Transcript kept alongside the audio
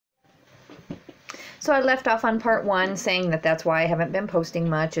So I left off on part 1 saying that that's why I haven't been posting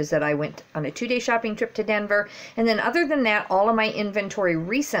much, is that I went on a 2-day shopping trip to Denver. And then other than that, all of my inventory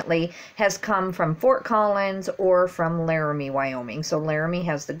recently has come from Fort Collins or from Laramie, Wyoming. So Laramie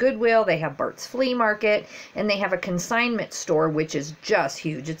has the Goodwill, they have Bart's Flea Market, and they have a consignment store, which is just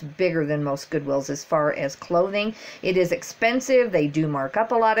huge. It's bigger than most Goodwills as far as clothing. It is expensive. They do mark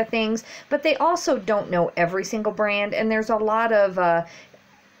up a lot of things, but they also don't know every single brand, and there's a lot of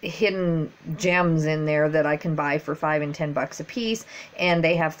hidden gems in there that I can buy for $5 and $10 a piece, and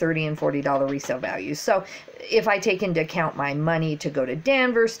they have $30 and $40 resale values. So if I take into account my money to go to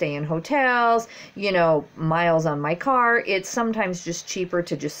Denver, stay in hotels, you know, miles on my car, it's sometimes just cheaper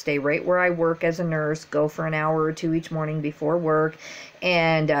to just stay right where I work as a nurse, go for an hour or two each morning before work,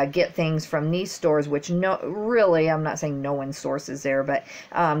 and get things from these stores, which really, I'm not saying no one sources there, but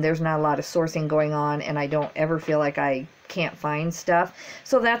there's not a lot of sourcing going on, and I don't ever feel like I can't find stuff.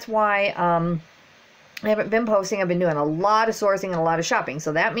 So that's why I haven't been posting. I've been doing a lot of sourcing and a lot of shopping.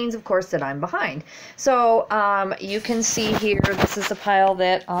 So that means, of course, that I'm behind. So you can see here, this is a pile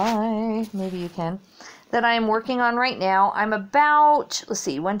that maybe you can, that I'm working on right now. I'm about, let's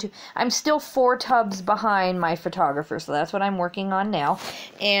see, I'm still 4 tubs behind my photographer, so that's what I'm working on now.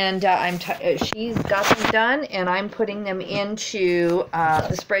 And she's got them done, and I'm putting them into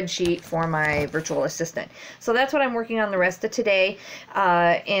the spreadsheet for my virtual assistant. So that's what I'm working on the rest of today,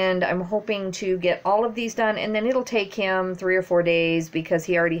 and I'm hoping to get all of these done, and then it'll take him 3 or 4 days because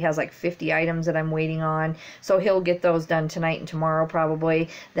he already has like 50 items that I'm waiting on. So he'll get those done tonight and tomorrow probably.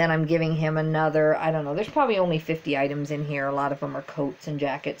 Then I'm giving him another, I don't know, there's probably only 50 items in here. A lot of them are coats and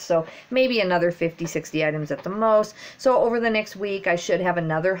jackets, so maybe another 50, 60 items at the most. So over the next week, I should have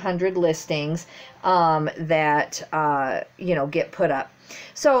another 100 listings that you know, get put up.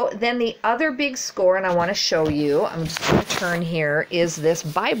 So then the other big score, and I want to show you, I'm just going to turn here, is this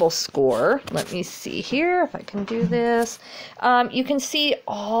Bible score. Let me see here if I can do this. You can see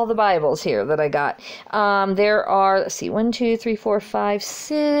all the Bibles here that I got. There are, let's see, 1, 2, 3, 4, 5,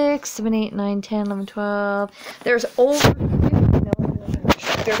 6, 7, 8, 9, 10, 11, 12. There's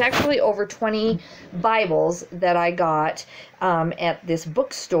actually over 20 Bibles that I got at this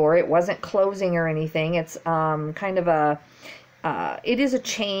bookstore. It wasn't closing or anything. It's kind of a it is a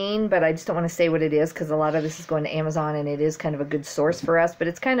chain, but I just don't want to say what it is because a lot of this is going to Amazon, and it is kind of a good source for us, but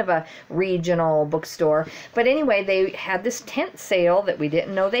it's kind of a regional bookstore. But anyway, they had this tent sale that we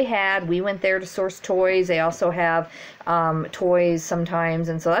didn't know they had. We went there to source toys. They also have toys sometimes,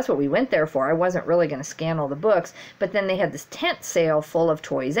 and so that's what we went there for. I wasn't really going to scan all the books, but then they had this tent sale full of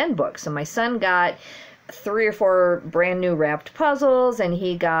toys and books. So my son got 3 or 4 brand new wrapped puzzles, and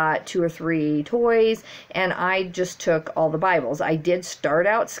he got 2 or 3 toys, and I just took all the Bibles. I did start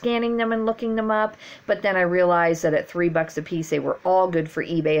out scanning them and looking them up, but then I realized that at $3 a piece they were all good for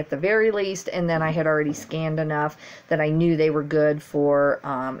eBay at the very least, and then I had already scanned enough that I knew they were good for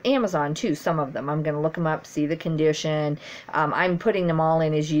Amazon too. Some of them I'm going to look them up, see the condition. I'm putting them all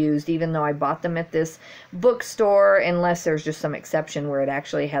in as used, even though I bought them at this bookstore, unless there's just some exception where it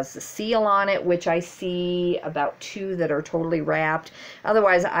actually has the seal on it, which I see about 2 that are totally wrapped.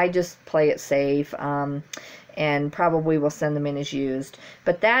 Otherwise, I just play it safe, and probably will send them in as used.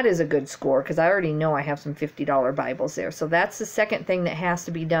 But that is a good score because I already know I have some $50 Bibles there. So that's the second thing that has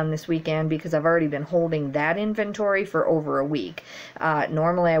to be done this weekend because I've already been holding that inventory for over a week.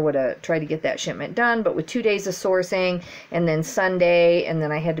 Normally I would have tried to get that shipment done, but with 2 days of sourcing and then Sunday, and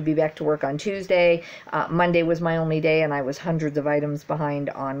then I had to be back to work on Tuesday. Monday was my only day, and I was hundreds of items behind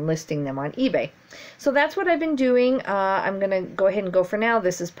on listing them on eBay. So that's what I've been doing. I'm going to go ahead and go for now.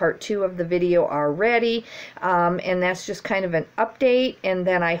 This is part 2 of the video already. And that's just kind of an update, and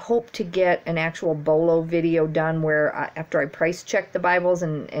then I hope to get an actual BOLO video done where after I price check the Bibles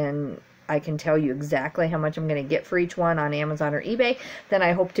and I can tell you exactly how much I'm going to get for each one on Amazon or eBay, then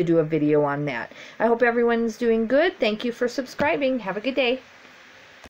I hope to do a video on that. I hope everyone's doing good. Thank you for subscribing. Have a good day.